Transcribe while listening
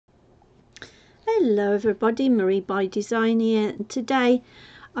Hello everybody, Marie by Design here, and today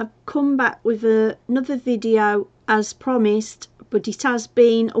I've come back with another video as promised, but it has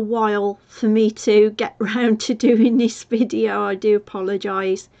been a while for me to get round to doing this video. I do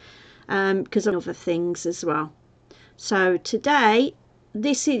apologise because of other things as well. So today,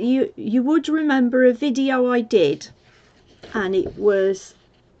 this is, you would remember a video I did, and it was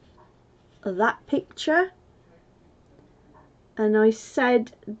that picture. And I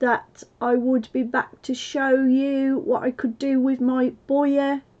said that I would be back to show you what I could do with my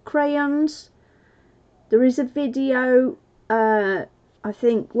Boya crayons. There is a video I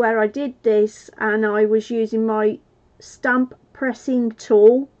think where I did this, and I was using my stamp pressing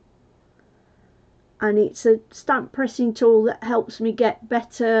tool, and it's a stamp pressing tool that helps me get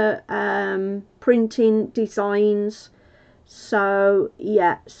better printing designs. So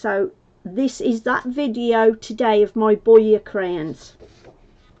yeah, so this is that video today of my Boya crayons.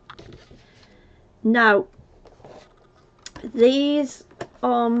 Now, these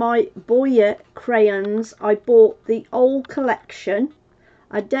are my Boya crayons. I bought the old collection.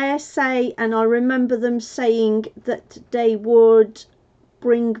 I dare say, and I remember them saying that they would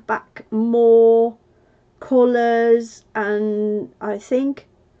bring back more colours, and I think,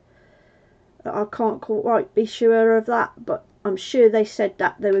 I can't quite be sure of that, but I'm sure they said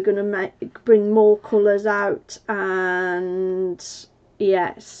that they were going to bring more colours out. And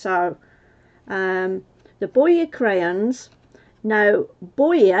yeah, so the Boya crayons. Now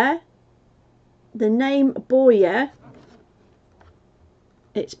Boya, the name Boya,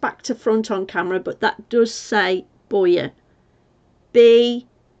 it's back to front on camera, but that does say Boya, B-O-Y-A,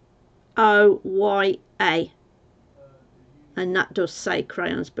 and that does say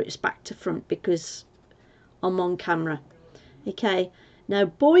crayons, but it's back to front because I'm on camera. Okay, now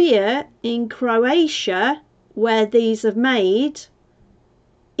Boya in Croatia, where these are made,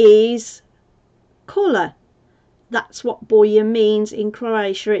 is colour. That's what Boya means in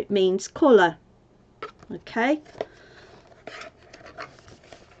Croatia. It means colour. Okay,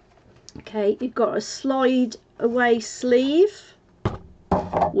 you've got a slide away sleeve,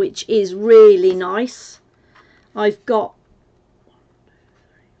 which is really nice. I've got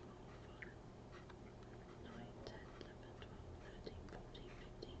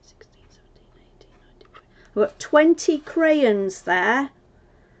I've got 20 crayons there.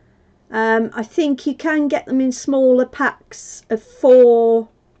 I think you can get them in smaller packs of 4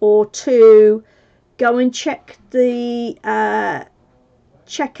 or 2. Go and check the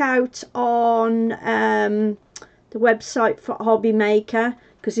checkout on the website for Hobby Maker,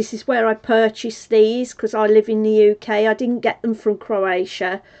 because this is where I purchased these, because I live in the UK. I didn't get them from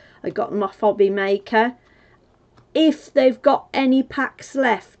Croatia. I got them off Hobby Maker. If they've got any packs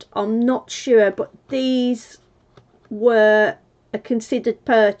left, I'm not sure, but these were a considered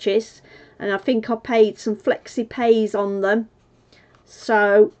purchase, and I think I paid some flexi pays on them.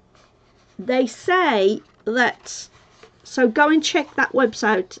 So they say that, so go and check that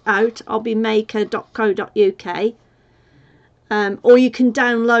website out, hobbymaker.co.uk, or you can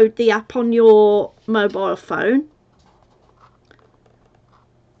download the app on your mobile phone.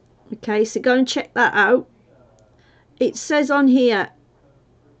 Okay, so go and check that out. It says on here,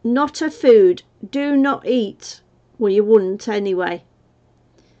 not a food, do not eat. Well, you wouldn't anyway.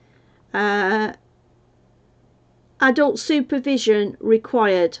 Adult supervision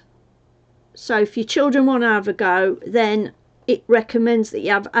required. So if your children want to have a go, then it recommends that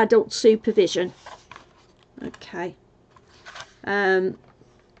you have adult supervision. Okay.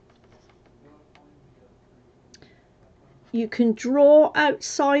 You can draw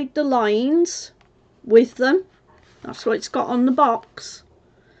outside the lines with them. That's what it's got on the box.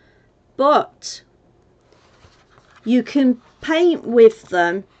 But you can paint with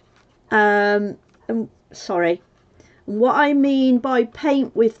them. Sorry. What I mean by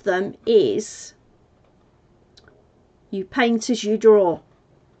paint with them is you paint as you draw.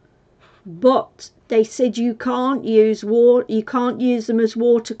 But they said you can't use them as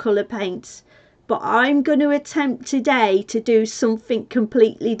watercolour paints. But I'm going to attempt today to do something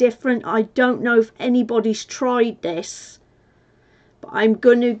completely different. I don't know if anybody's tried this, but I'm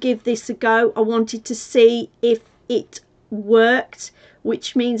going to give this a go. I wanted to see if it worked,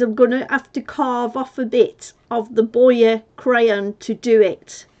 which means I'm going to have to carve off a bit of the Boya crayon to do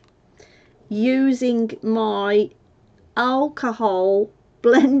it, using my alcohol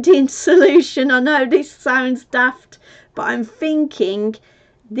blending solution. I know this sounds daft, but I'm thinking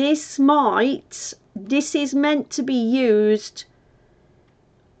this is meant to be used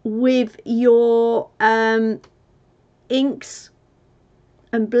with your inks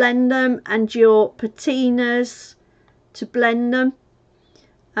and blend them, and your patinas to blend them.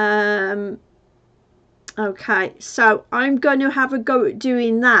 Okay, so I'm going to have a go at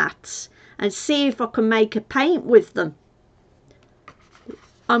doing that and see if I can make a paint with them.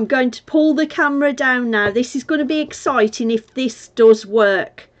 I'm going to pull the camera down now. This is going to be exciting if this does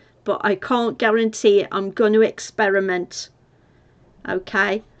work, but I can't guarantee it. I'm going to experiment.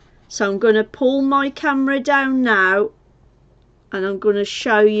 Okay, so I'm going to pull my camera down now and I'm going to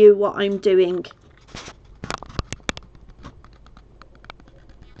show you what I'm doing.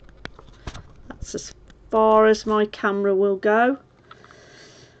 That's as far as my camera will go.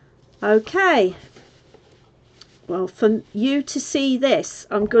 Okay, well, for you to see this,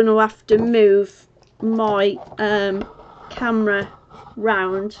 I'm going to have to move my camera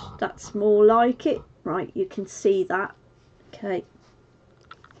round. That's more like it. Right, you can see that. Okay.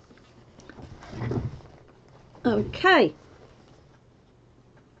 Okay.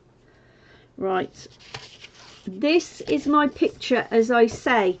 Right. This is my picture, as I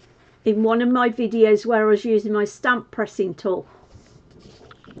say, in one of my videos where I was using my stamp pressing tool.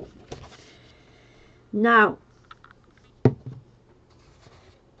 Now,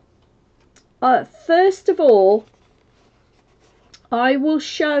 first of all, I will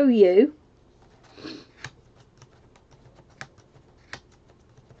show you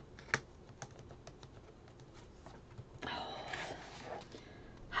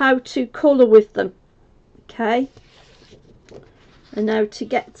how to colour with them. Okay, and now to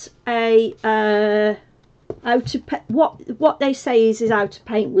get a what they say is how to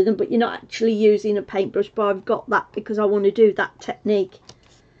paint with them, but you're not actually using a paintbrush, but I've got that because I want to do that technique.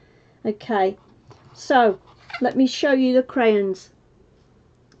 Okay, so let me show you the crayons.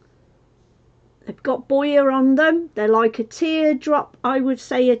 They've got Boya on them. They're like a teardrop, I would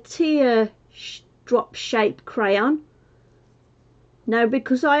say a teardrop shaped crayon. Now,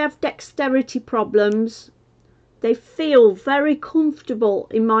 because I have dexterity problems, they feel very comfortable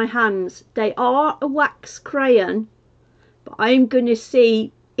in my hands. They are a wax crayon, but I'm going to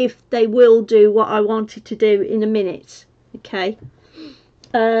see if they will do what I wanted to do in a minute. Okay.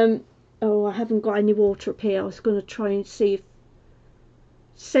 Oh, I haven't got any water up here. I was going to try and see if it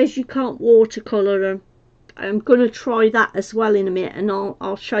says you can't watercolour them. I'm going to try that as well in a minute, and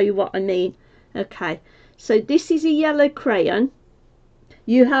I'll show you what I mean. Okay, so this is a yellow crayon.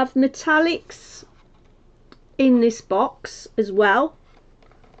 You have metallics in this box as well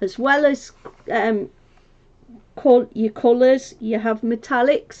as your colours. You have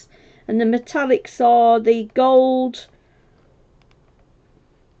metallics, and the metallics are the gold,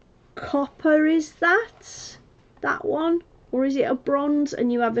 copper, is that one, or is it a bronze,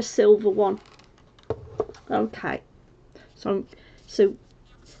 and you have a silver one. Okay, so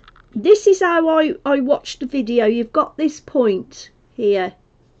this is how I watched the video. You've got this point here,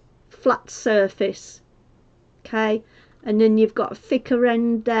 flat surface, okay, and then you've got a thicker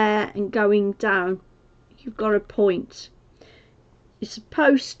end there, and going down you've got a point. You're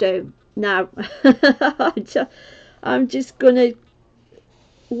supposed to, now I'm just gonna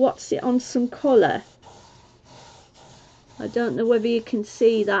watch it on some colour. I don't know whether you can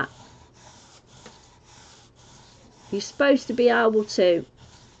see that. You're supposed to be able to.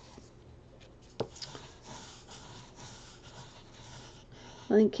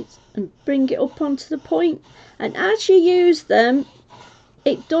 I think it's, and bring it up onto the point, and as you use them,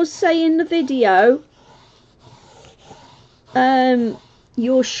 it does say in the video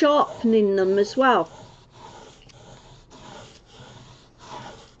you're sharpening them as well.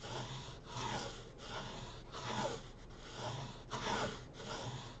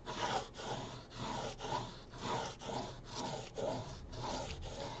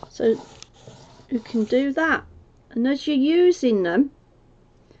 So you can do that, and as you're using them,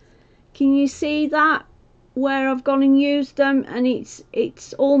 can you see that where I've gone and used them, and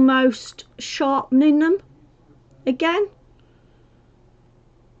it's almost sharpening them again.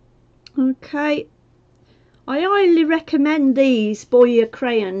 Okay, I highly recommend these Boya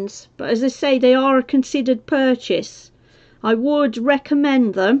crayons, but as I say, they are a considered purchase. I would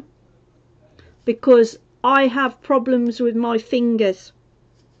recommend them because I have problems with my fingers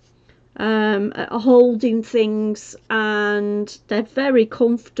holding things, and they're very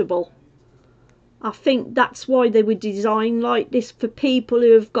comfortable. I think that's why they were designed like this, for people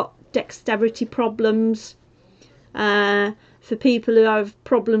who have got dexterity problems, for people who have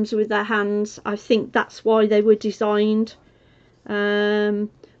problems with their hands. I think that's why they were designed. But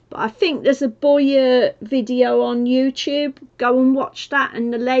I think there's a Boya video on YouTube. Go and watch that,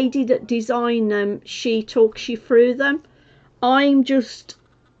 and the lady that designed them, she talks you through them. I'm just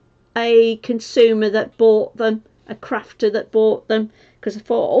a consumer that bought them, a crafter that bought them, because I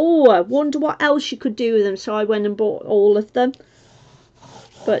thought, oh, I wonder what else you could do with them, so I went and bought all of them.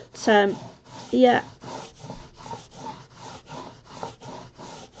 But yeah,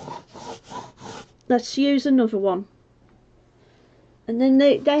 let's use another one. And then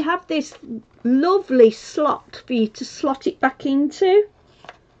they have this lovely slot for you to slot it back into.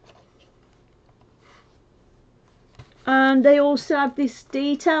 And they also have this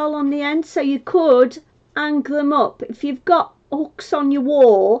detail on the end, so you could hang them up. If you've got hooks on your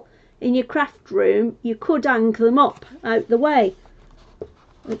wall in your craft room, you could hang them up out the way.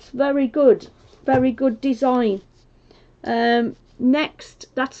 It's very good design. Next,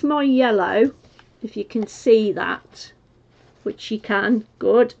 that's my yellow, if you can see that, which you can.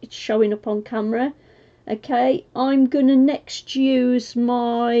 Good, it's showing up on camera. Okay, I'm gonna next use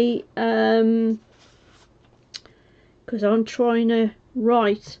my because I'm trying to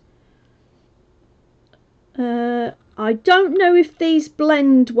write. I don't know if these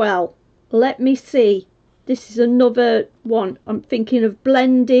blend well. Let me see. This is another one. I'm thinking of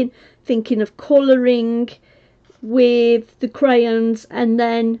blending, thinking of colouring with the crayons and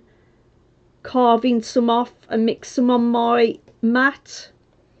then carving some off and mix them on my mat,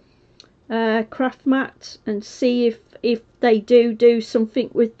 craft mat, and see if they do something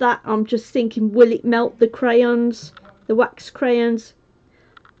with that. I'm just thinking, will it melt the crayons, the wax crayons?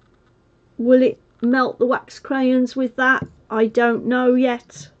 Will it melt the wax crayons with that? I don't know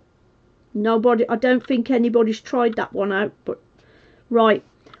yet. I don't think anybody's tried that one out. But right,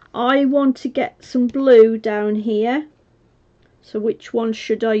 I want to get some blue down here. So which one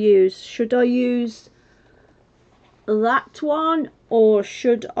should I use? Should I use that one, or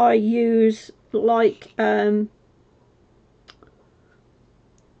should I use like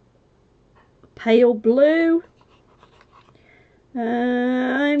pale blue?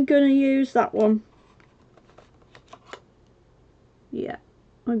 I'm gonna use that one. Yeah,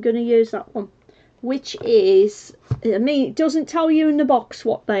 I'm gonna use that one, which is, I mean, it doesn't tell you in the box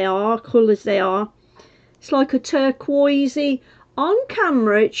what they are, colours they are. It's like a turquoisey. On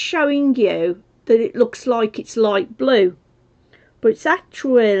camera it's showing you that it looks like it's light blue, but it's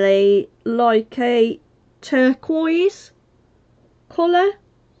actually like a turquoise colour.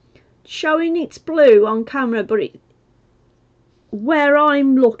 Showing it's blue on camera, but where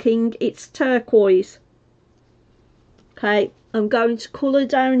I'm looking, it's turquoise. Okay, I'm going to colour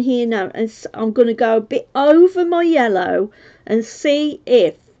down here now, and I'm going to go a bit over my yellow and see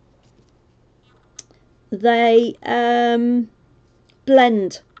if they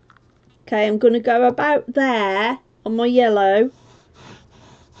blend. Okay, I'm going to go about there on my yellow.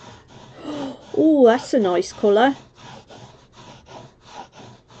 Oh, that's a nice colour.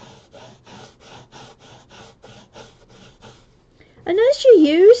 And as you're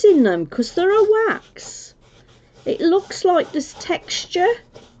using them, because they're a wax, it looks like there's texture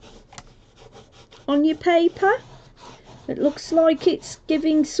on your paper. It looks like it's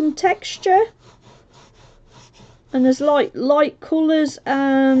giving some texture. And there's like light colours,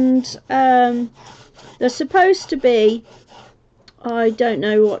 and they're supposed to be, I don't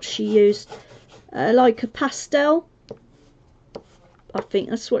know what she used, like a pastel. I think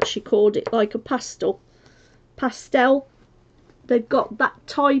that's what she called it, like a pastel. They've got that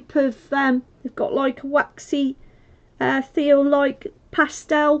type of, they've got like a waxy feel, like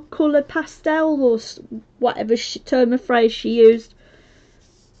pastel, colour pastel, or whatever term of phrase she used.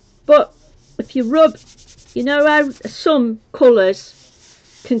 But if you rub, you know how some colours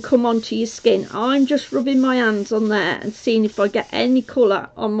can come onto your skin. I'm just rubbing my hands on there and seeing if I get any colour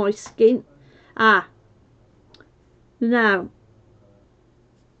on my skin. Ah, now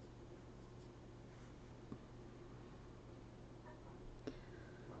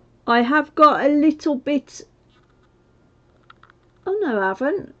I have got a little bit. Oh no, I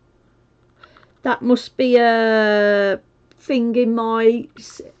haven't. That must be a thing in my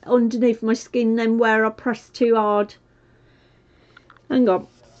underneath my skin then, where I press too hard. Hang on.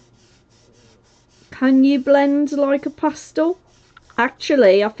 Can you blend like a pastel?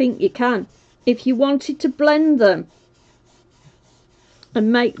 Actually, I think you can. If you wanted to blend them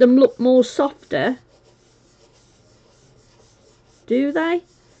and make them look more softer. Do they?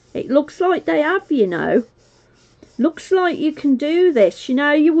 It looks like they have, you know. Looks like you can do this, you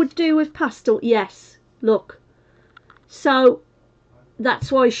know, you would do with pastel. Yes, look. So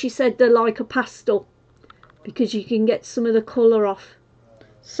that's why she said they're like a pastel, because you can get some of the colour off.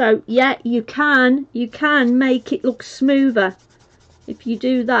 So yeah, you can make it look smoother if you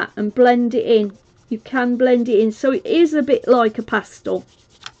do that and blend it in. You can blend it in, so it is a bit like a pastel,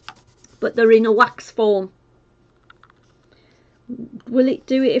 but they're in a wax form. Will it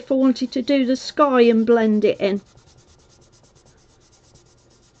do it if I wanted to do the sky and blend it in?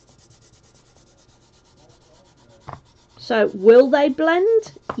 So will they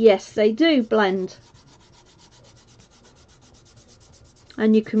blend? Yes, they do blend.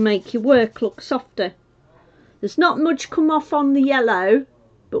 and you can make your work look softer. There's not much come off on the yellow,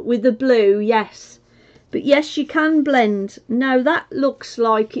 but with the blue, yes. But yes, you can blend. Now that looks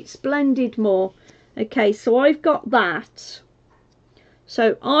like it's blended more. Okay, so I've got that.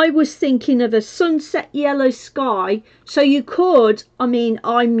 So I was thinking of a sunset yellow sky. So you could, I mean,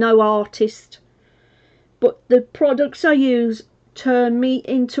 I'm no artist, but the products I use turn me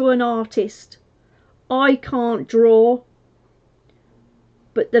into an artist. I can't draw,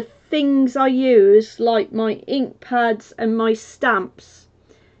 but the things I use, like my ink pads and my stamps,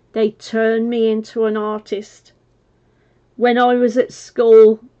 they turn me into an artist. When I was at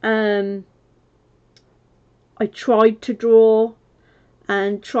school, I tried to draw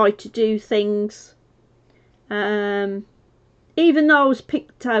and tried to do things. Even though I was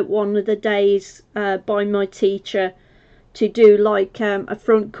picked out one of the days by my teacher to do like a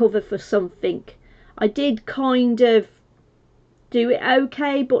front cover for something, I did kind of do it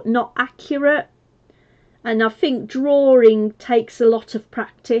okay, but not accurate. And I think drawing takes a lot of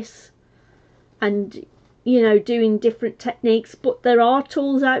practice and, you know, doing different techniques. But there are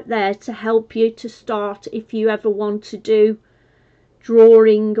tools out there to help you to start if you ever want to do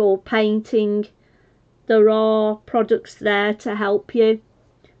drawing or painting. There are products there to help you.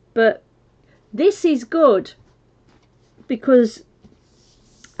 But this is good because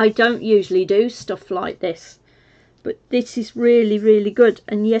I don't usually do stuff like this. But this is really, really good.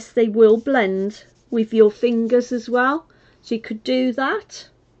 And yes, they will blend with your fingers as well. So you could do that.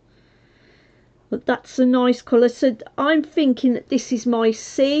 But that's a nice colour. So I'm thinking that this is my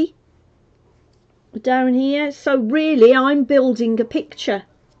C down here. So really, I'm building a picture.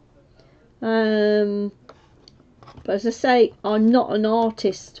 But as I say, I'm not an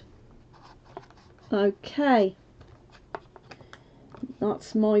artist. Okay.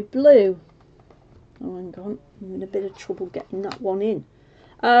 That's my blue. Oh, hang on. I'm in a bit of trouble getting that one in.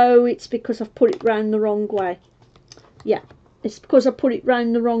 Oh, it's because I've put it round the wrong way. Yeah, it's because I put it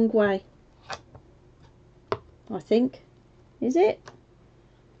round the wrong way. I think. Is it?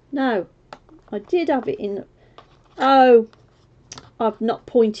 No. I did have it in. Oh, I've not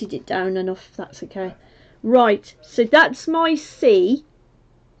pointed it down enough. That's okay. Right, so that's my C.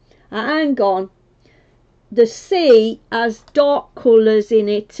 Hang on. The C has dark colours in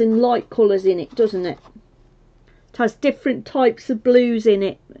it and light colours in it, doesn't it? It has different types of blues in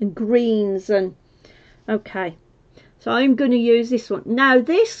it and greens and okay. So I'm going to use this one. Now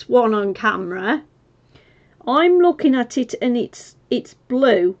this one on camera, I'm looking at it and it's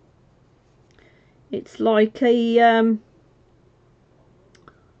blue. It's like a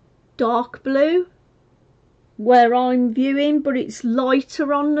dark blue where I'm viewing, but it's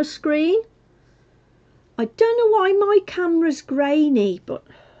lighter on the screen. I don't know why my camera's grainy, but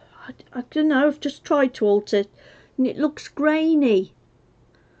I don't know. I've just tried to alter it and it looks grainy.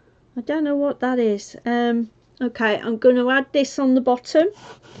 I don't know what that is. Okay, I'm going to add this on the bottom.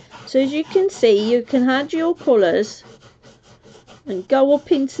 So as you can see, you can add your colours and go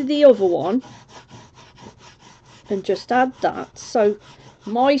up into the other one and just add that. So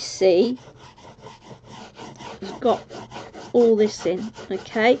my C has got all this in,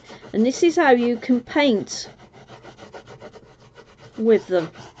 okay? And this is how you can paint with them.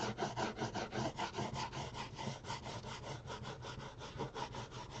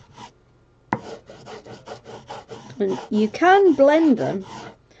 And you can blend them,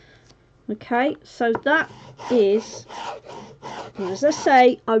 okay? So that is, as I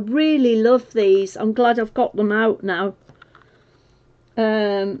say, I really love these. I'm glad I've got them out now.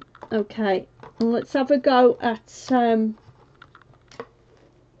 Okay, and let's have a go at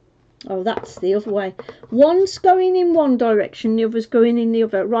oh, that's the other way. One's going in one direction, the other's going in the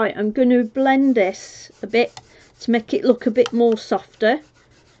other. Right, I'm going to blend this a bit to make it look a bit more softer.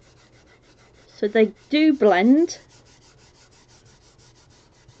 So they do blend.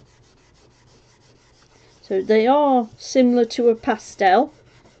 So they are similar to a pastel.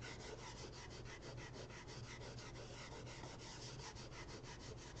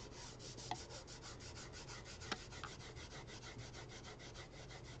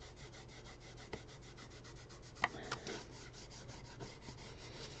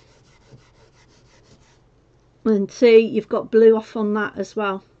 And see, you've got blue off on that as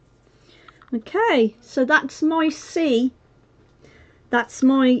well. Okay, so that's my C. That's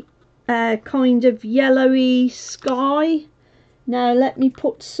my kind of yellowy sky. Now let me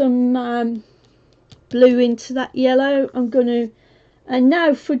put some blue into that yellow. I'm going to, and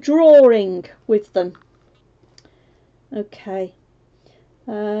now for drawing with them. Okay.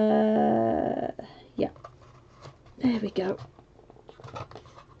 Yeah. There we go.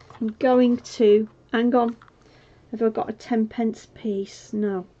 I'm going to, hang on. Have I got a 10p piece?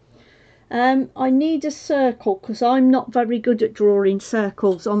 No. I need a circle because I'm not very good at drawing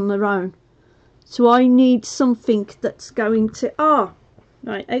circles on their own. So I need something that's going to... Ah,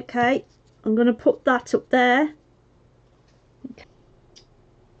 right, okay. I'm going to put that up there. Okay.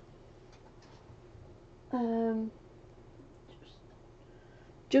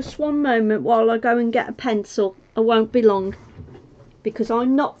 Just one moment while I go and get a pencil. I won't be long because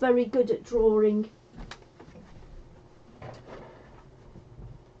I'm not very good at drawing.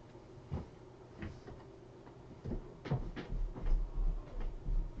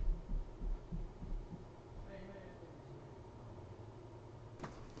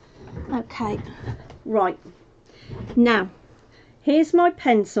 Okay, right, now here's my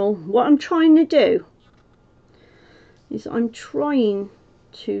pencil. What I'm trying to do is I'm trying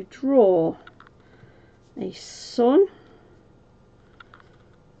to draw a sun.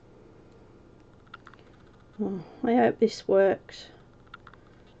 Oh, I hope this works,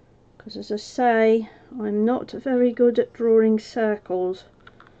 because as I say, I'm not very good at drawing circles.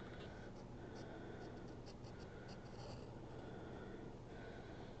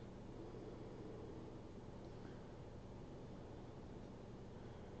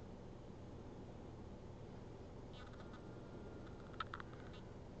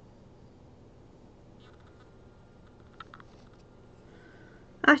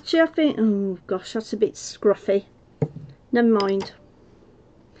 Actually, I think, oh gosh, that's a bit scruffy. Never mind.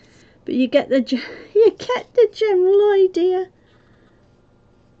 But you get the general idea.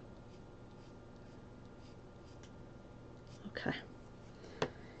 Okay,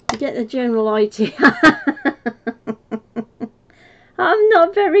 you get the general idea. I'm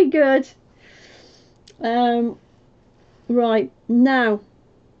not very good. Right, now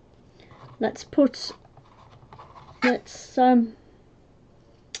let's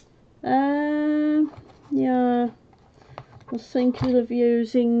yeah, I was thinking of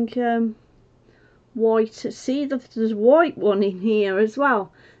using white. See, there's white one in here as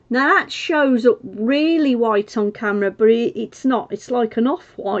well. Now that shows up really white on camera, but it's not. It's like an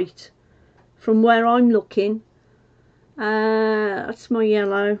off-white from where I'm looking. That's my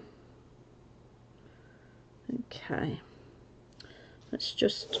yellow. Okay, let's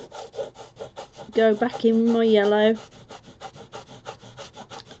just go back in my yellow.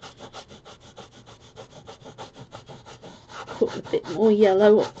 Put a bit more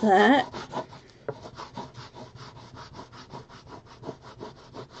yellow up there.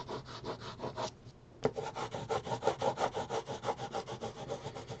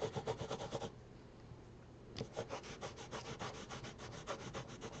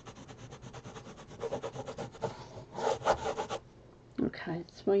 Okay,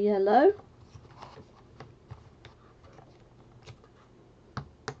 it's my yellow.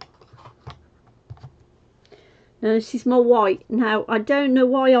 Now this is my white. Now I don't know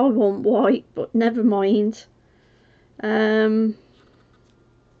why I want white, but never mind.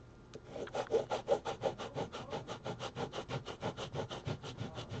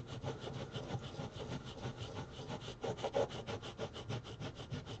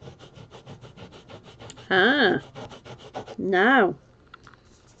 Now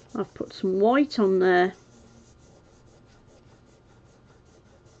I've put some white on there.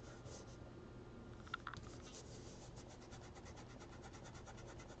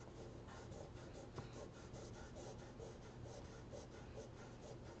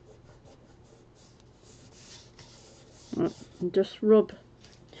 And just rub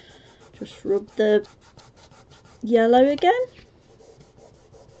the yellow again.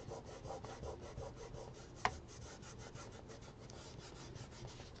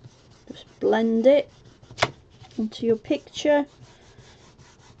 Just blend it onto your picture.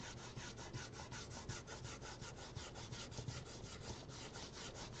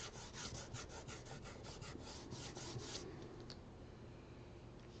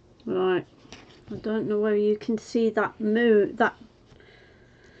 Right, I don't know whether you can see that that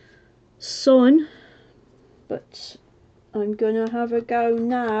sun, but I'm gonna have a go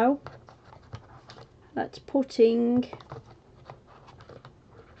now at putting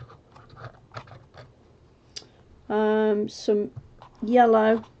some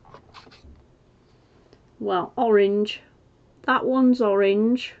yellow, well, orange. That one's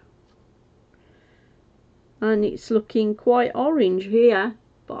orange and it's looking quite orange here,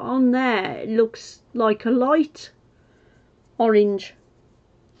 but on there it looks like a light orange.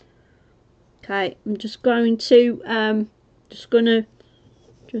 Okay, I'm just going to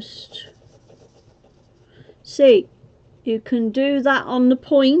just see, you can do that on the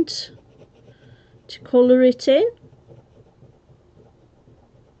point to colour it in.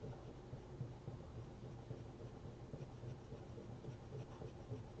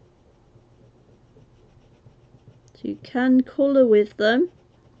 So you can colour with them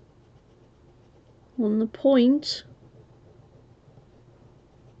on the point.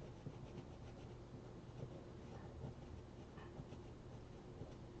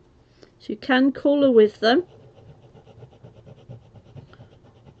 So you can colour with them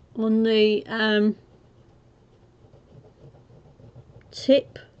on the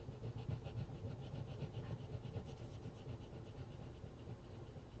tip.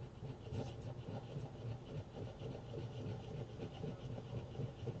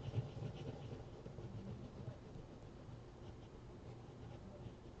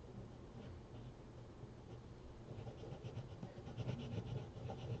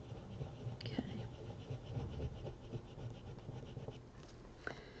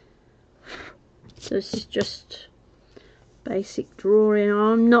 So this is just basic drawing.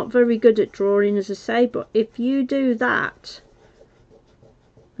 I'm not very good at drawing, as I say, but if you do that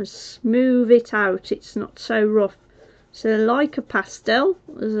and smooth it out, it's not so rough. So like a pastel,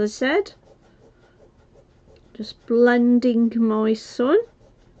 as I said, just blending my sun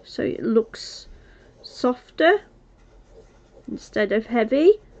so it looks softer instead of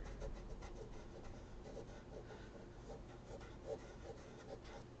heavy.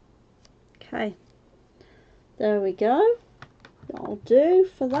 Okay, there we go. That'll do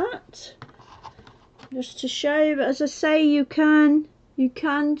for that. Just to show, but as I say, you can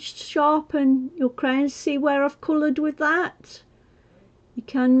sharpen your crayons. See where I've coloured with that? You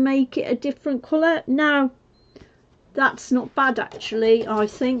can make it a different colour. Now, that's not bad actually, I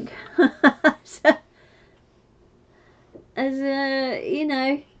think. So, as you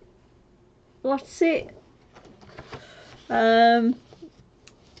know, what's it?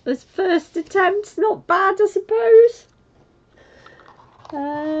 As first attempts, not bad, I suppose.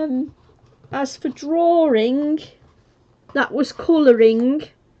 As for drawing, that was colouring.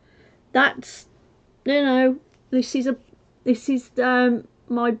 That's, you know, this is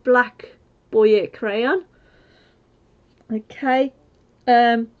my black Boya crayon. Okay,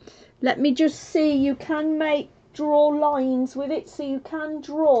 let me just see. You can draw lines with it, so you can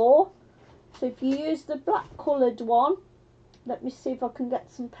draw. So if you use the black coloured one, let me see if I can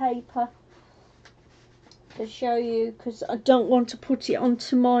get some paper to show you, because I don't want to put it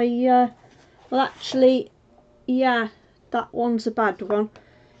onto my well, actually, yeah, that one's a bad one.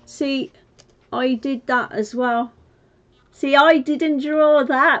 See, I did that as well. See, I didn't draw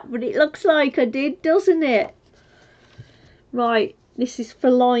that, but it looks like I did, doesn't it? Right, this is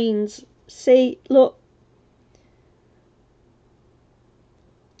for lines. See, look.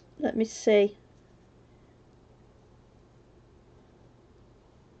 Let me see.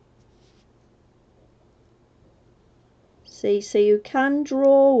 See, so you can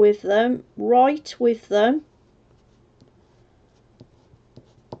draw with them, write with them.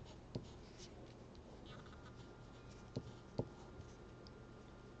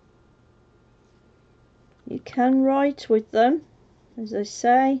 You can write with them, as I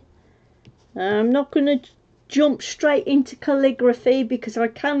say. I'm not going to jump straight into calligraphy because I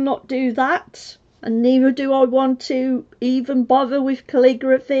cannot do that, and neither do I want to even bother with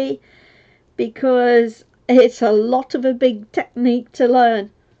calligraphy, because it's a lot of a big technique to learn.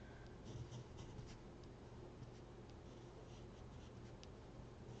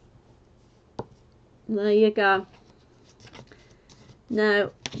 There you go.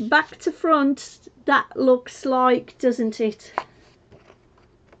 Now back to front, that looks like, doesn't it,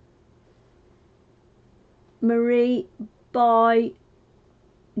 Marie by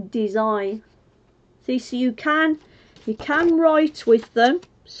Design. See, so you can write with them.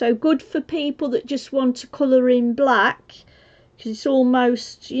 So good for people that just want to colour in black, because it's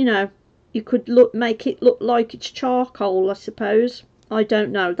almost, you know, you could make it look like it's charcoal, I suppose. I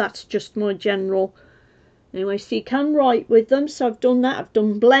don't know, that's just my general. Anyway, so you can write with them. So I've done that. I've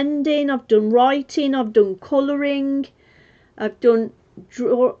done blending, I've done writing, I've done colouring, I've done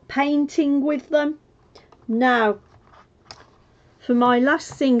painting with them. Now, for my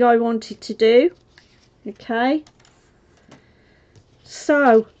last thing I wanted to do, okay,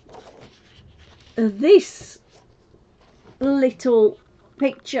 so this little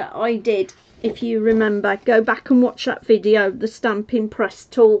picture I did, if you remember, go back and watch that video, the stamping press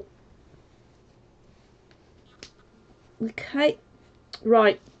tool. Okay,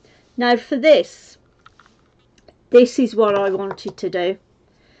 right, now for this is what I wanted to do,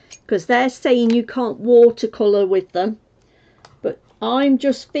 because they're saying you can't watercolour with them, but I'm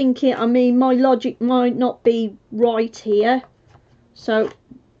just thinking, I mean, my logic might not be right here, so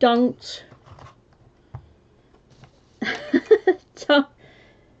don't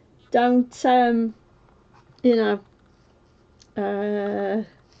you know,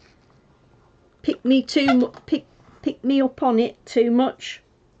 pick pick me up on it too much.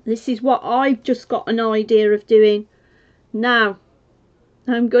 This is what I've just got an idea of doing. Now,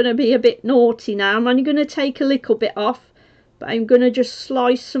 I'm going to be a bit naughty now. I'm only going to take a little bit off, but I'm going to just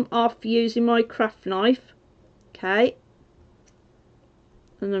slice some off using my craft knife. Okay.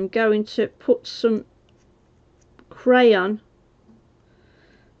 And I'm going to put some crayon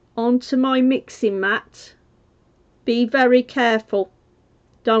onto my mixing mat. Be very careful.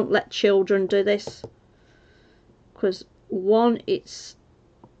 Don't let children do this, because one, it's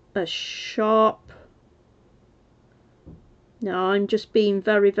a sharp. No, I'm just being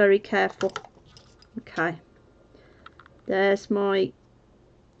very, very careful. Okay, there's my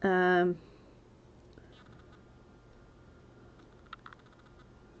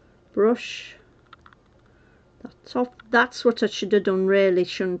brush. That's off. That's what I should have done, really,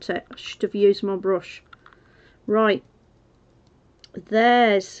 shouldn't it? I should have used my brush. Right,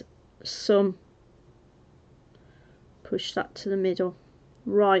 there's some. Push that to the middle.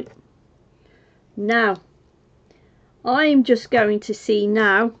 Right, now I'm just going to see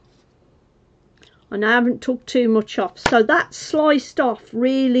now, and I haven't took too much off, so that's sliced off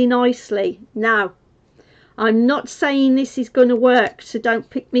really nicely. Now, I'm not saying this is going to work, so don't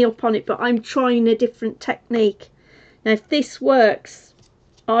pick me up on it, but I'm trying a different technique. Now, if this works,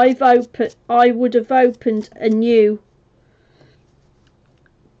 I would have opened a new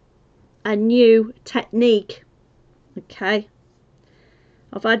technique. Okay,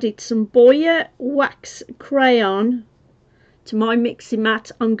 I've added some Boya wax crayon to my mixing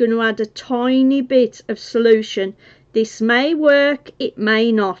mat. I'm going to add a tiny bit of solution. This may work, it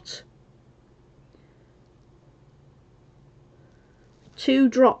may not. 2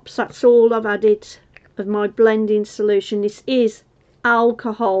 drops, that's all I've added of my blending solution. This is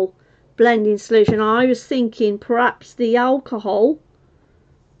alcohol blending solution. I was thinking perhaps the alcohol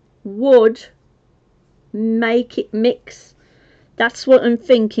would make it mix. That's what I'm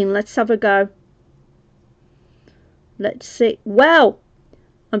thinking. Let's have a go. Let's see. Well,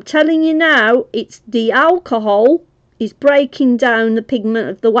 I'm telling you now, it's the alcohol is breaking down the pigment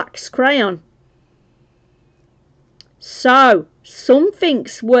of the wax crayon. So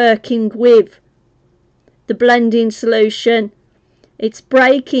something's working with the blending solution. It's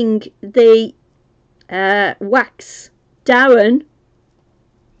breaking the wax down.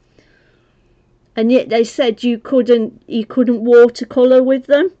 And yet they said you couldn't watercolor with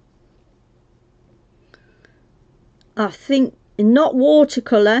them. I think not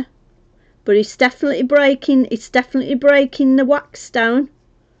watercolor, but it's definitely breaking the wax down.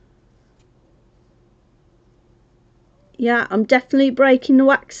 Yeah, I'm definitely breaking the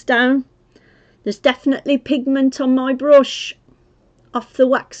wax down. There's definitely pigment on my brush off the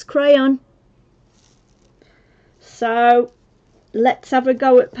wax crayon. So let's have a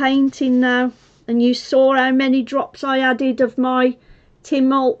go at painting now. And you saw how many drops I added of my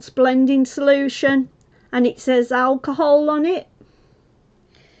Tim Holtz blending solution, and it says alcohol on it.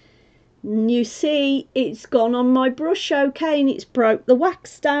 And you see it's gone on my brush, okay, and it's broke the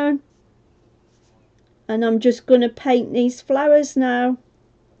wax down. And I'm just going to paint these flowers now.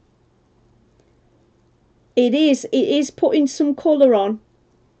 It is putting some colour on.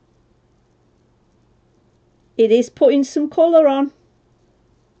 It is putting some colour on.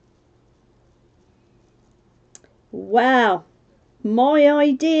 Wow, my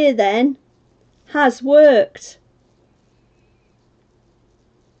idea then has worked.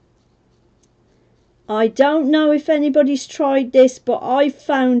 I don't know if anybody's tried this, but I've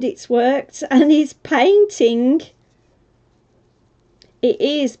found it's worked, and it's painting. It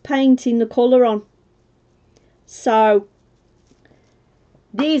is painting the colour on. So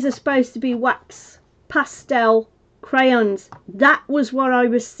these are supposed to be wax pastel crayons. That was what I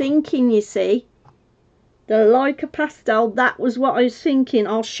was thinking, you see. They're like a pastel. That was what I was thinking.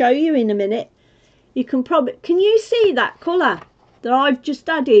 I'll show you in a minute. You can probably, can you see that colour that I've just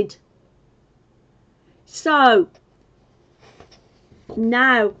added? So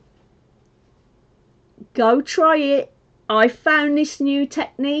now go try it. I found this new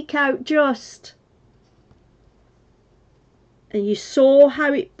technique out just, and you saw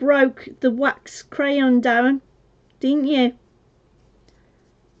how it broke the wax crayon down, didn't you?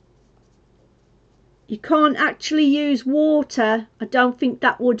 You can't actually use water. I don't think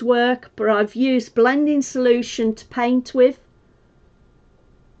that would work, but I've used blending solution to paint with,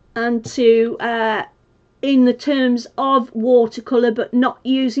 and to in the terms of watercolour, but not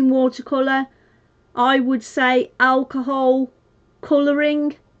using watercolour, I would say alcohol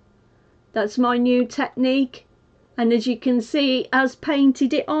colouring. That's my new technique, and as you can see, it has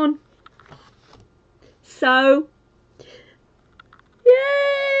painted it on. So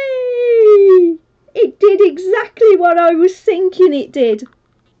yay! It did exactly what I was thinking it did.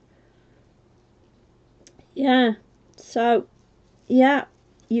 Yeah, so yeah,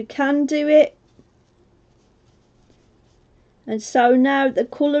 you can do it. And so now the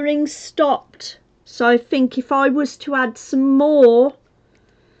colouring stopped. So I think if I was to add some more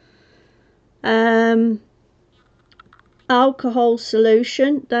alcohol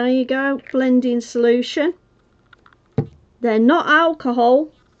solution, there you go, blending solution, they're not alcohol.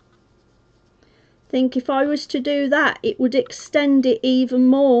 I think if I was to do that, it would extend it even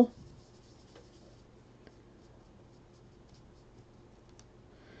more.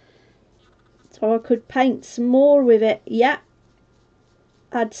 So I could paint some more with it. Yeah,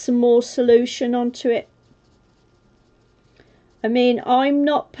 add some more solution onto it. I mean, I'm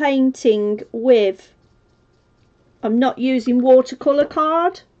not painting with, I'm not using watercolour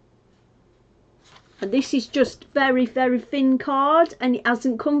card, and this is just very thin card, and it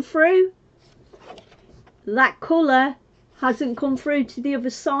hasn't come through. That colour hasn't come through to the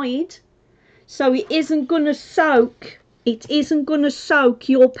other side, so it isn't going to soak. It isn't going to soak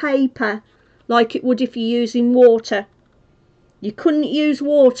your paper like it would if you're using water. You couldn't use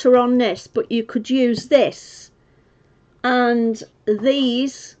water on this, but you could use this and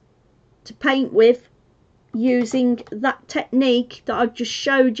these to paint with using that technique that I've just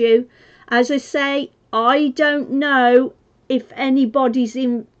showed you. As I say, I don't know if anybody's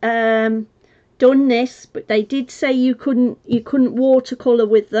done this, but they did say you couldn't watercolor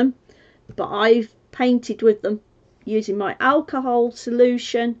with them, but I've painted with them using my alcohol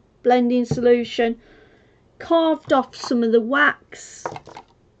solution, blending solution, carved off some of the wax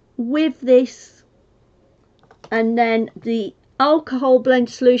with this, and then the alcohol blend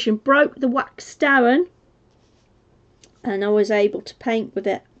solution broke the wax down, and I was able to paint with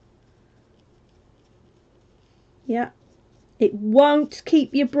it. Yeah, it won't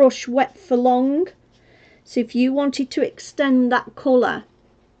keep your brush wet for long, so if you wanted to extend that colour,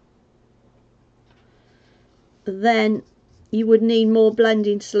 then you would need more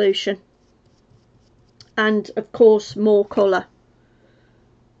blending solution and of course more colour.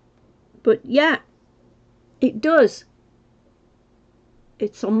 But yeah, it does.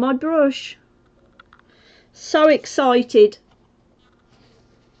 It's on my brush. So excited.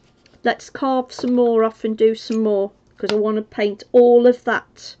 Let's carve some more off and do some more, because I want to paint all of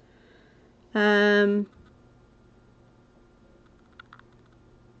that. I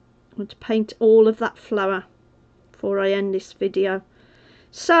want to paint all of that flower before I end this video.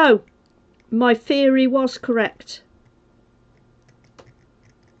 So my theory was correct.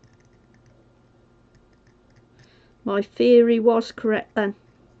 My theory was correct then.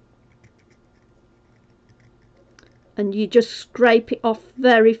 And you just scrape it off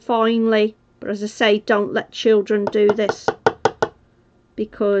very finely. But as I say, don't let children do this,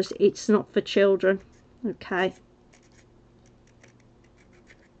 because it's not for children. Okay.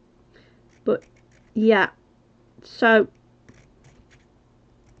 But yeah, so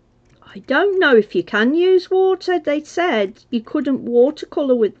I don't know if you can use water. They said you couldn't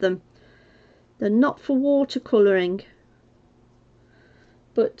watercolour with them. They're not for watercolouring.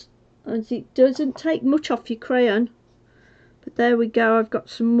 But as it doesn't take much off your crayon. But there we go, I've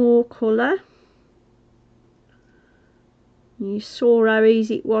got some more colour. You saw how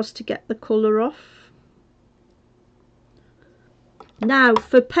easy it was to get the colour off. Now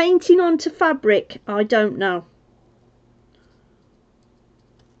for painting onto fabric, I don't know.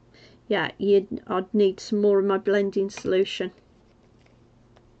 Yeah, I'd need some more of my blending solution.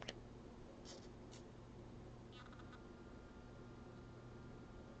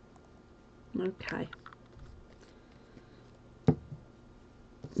 Okay.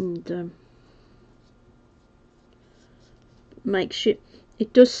 And make sure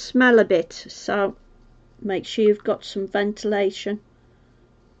it does smell a bit, so make sure you've got some ventilation.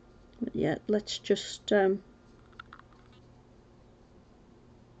 But yeah, let's just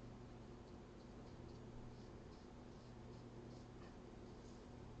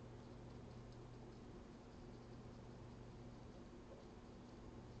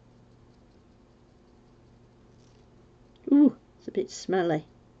ooh, it's a bit smelly.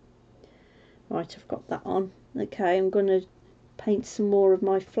 Right, I've got that on. Okay, I'm going to paint some more of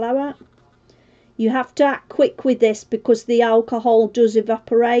my flower. You have to act quick with this because the alcohol does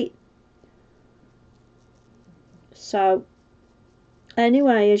evaporate. So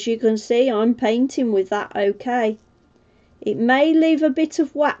anyway, as you can see, I'm painting with that. Okay, it may leave a bit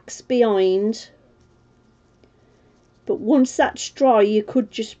of wax behind, but once that's dry you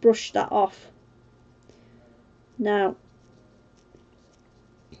could just brush that off. Now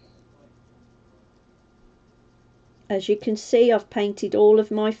as you can see, I've painted all of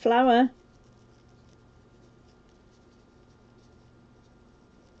my flower.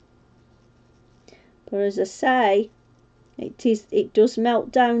 But as I say, it does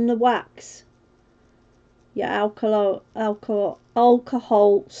melt down the wax. Your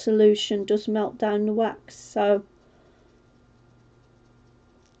alcohol solution does melt down the wax. So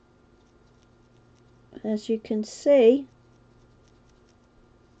as you can see,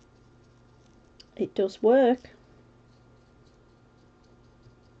 it does work.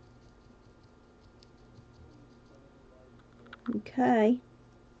 Okay,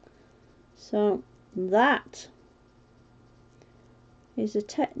 so that is a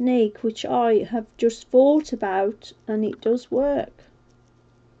technique which I have just thought about, and it does work.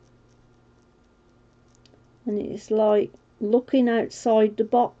 And it's like looking outside the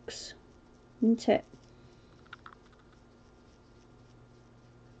box, isn't it?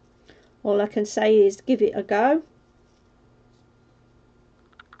 All I can say is give it a go.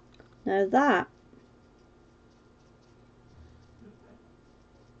 Now that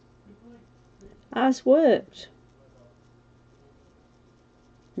has worked.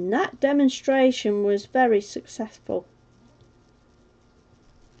 And that demonstration was very successful.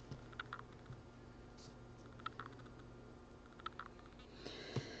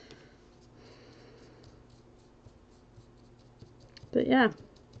 But yeah.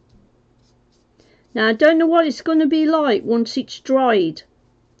 Now I don't know what it's going to be like once it's dried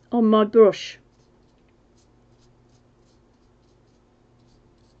on my brush.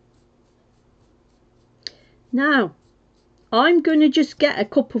 Now I'm going to just get a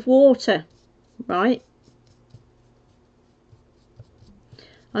cup of water, right?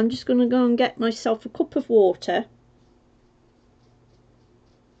 I'm just going to go and get myself a cup of water.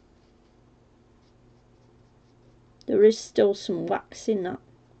 There is still some wax in that.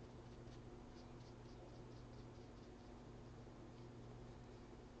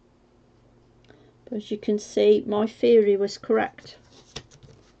 But as you can see, my theory was correct.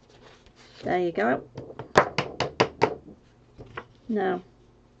 There you go. Now,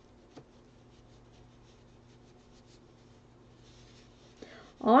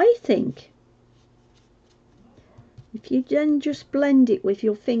 I think if you then just blend it with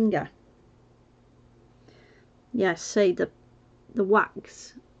your finger, yes, see the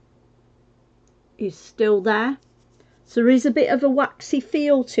wax is still there. So there is a bit of a waxy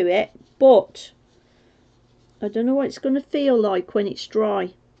feel to it, but I don't know what it's going to feel like when it's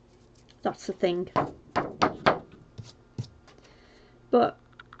dry. That's the thing. But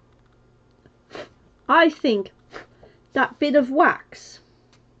I think that bit of wax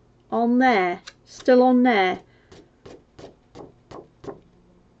on there, still on there,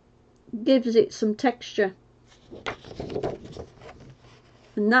 gives it some texture.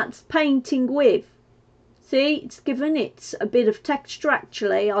 And that's painting with. See, it's given it a bit of texture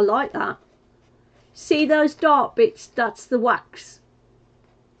actually. I like that. See those dark bits? That's the wax.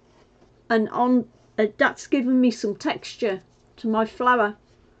 And on that's given me some texture to my flower.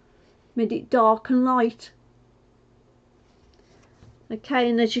 Made it dark and light. Okay,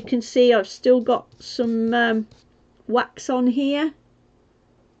 and as you can see, I've still got some wax on here.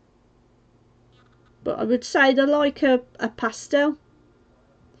 But I would say they're like a pastel.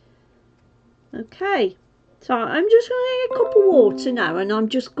 Okay, so I'm just going to get a cup of water now, and I'm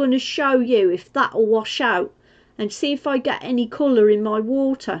just going to show you if that'll wash out and see if I get any colour in my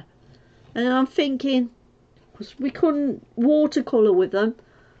water. And I'm thinking, because we couldn't watercolour with them,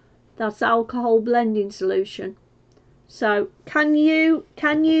 that's alcohol blending solution. So can you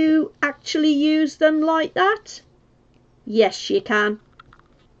actually use them like that? Yes, you can.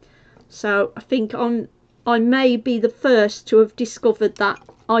 So I think I may be the first to have discovered that.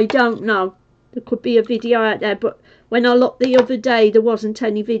 I don't know. There could be a video out there, but when I looked the other day, there wasn't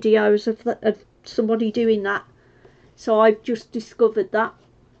any videos of somebody doing that. So I've just discovered that.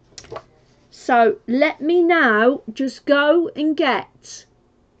 So let me now just go and get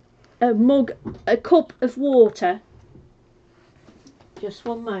a cup of water. Just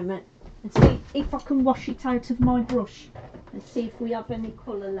one moment. And see if I can wash it out of my brush. And see if we have any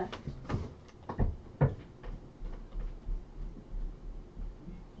colour left.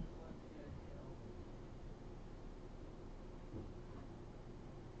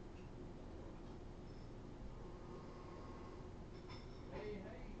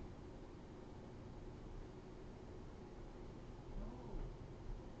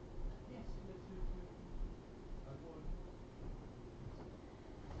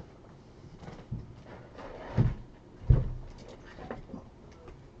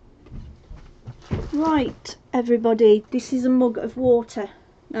 Right, everybody, this is a mug of water.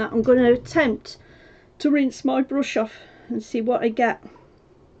 Now I'm going to attempt to rinse my brush off and see what I get.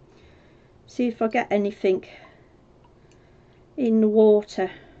 See if I get anything in the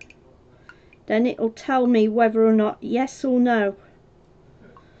water. then it'll tell me whether or not yes or no.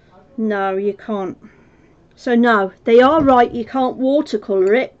 No, you can't. So no, they are right, you can't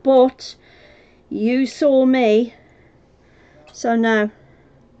watercolour it, but you saw me, so no,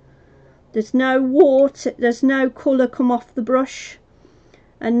 there's no water, there's no colour come off the brush,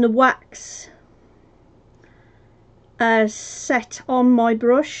 and the wax set on my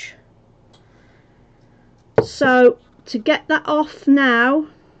brush. So to get that off now,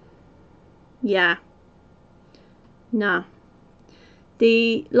 yeah, no,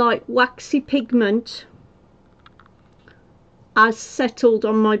 the like waxy pigment has settled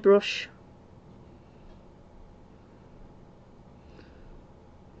on my brush.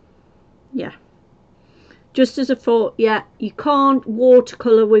 Yeah, just as a thought. Yeah, you can't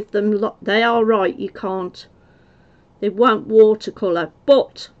watercolour with them. They are right, you can't. They won't watercolour.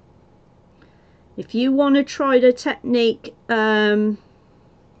 But if you want to try the technique, no,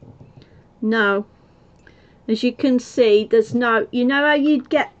 as you can see, there's no, you know how you'd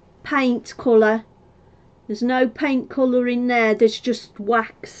get paint colour, there's no paint colour in there, there's just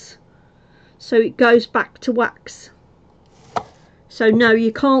wax, so it goes back to wax. So no,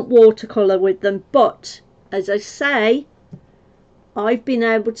 you can't watercolour with them, but as I say, I've been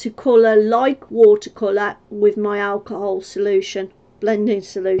able to colour like watercolour with my alcohol solution, blending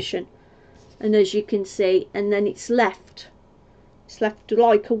solution, and as you can see, and then it's left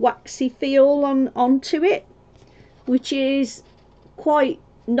like a waxy feel onto it, which is quite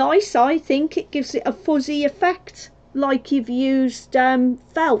nice. I think it gives it a fuzzy effect, like you've used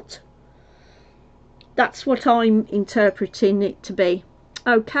felt. That's what I'm interpreting it to be.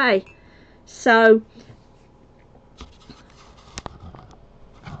 Okay, so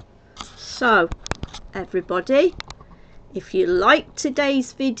everybody, if you liked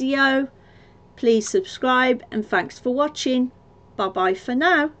today's video, please subscribe, and thanks for watching. Bye bye for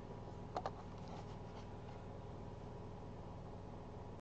now.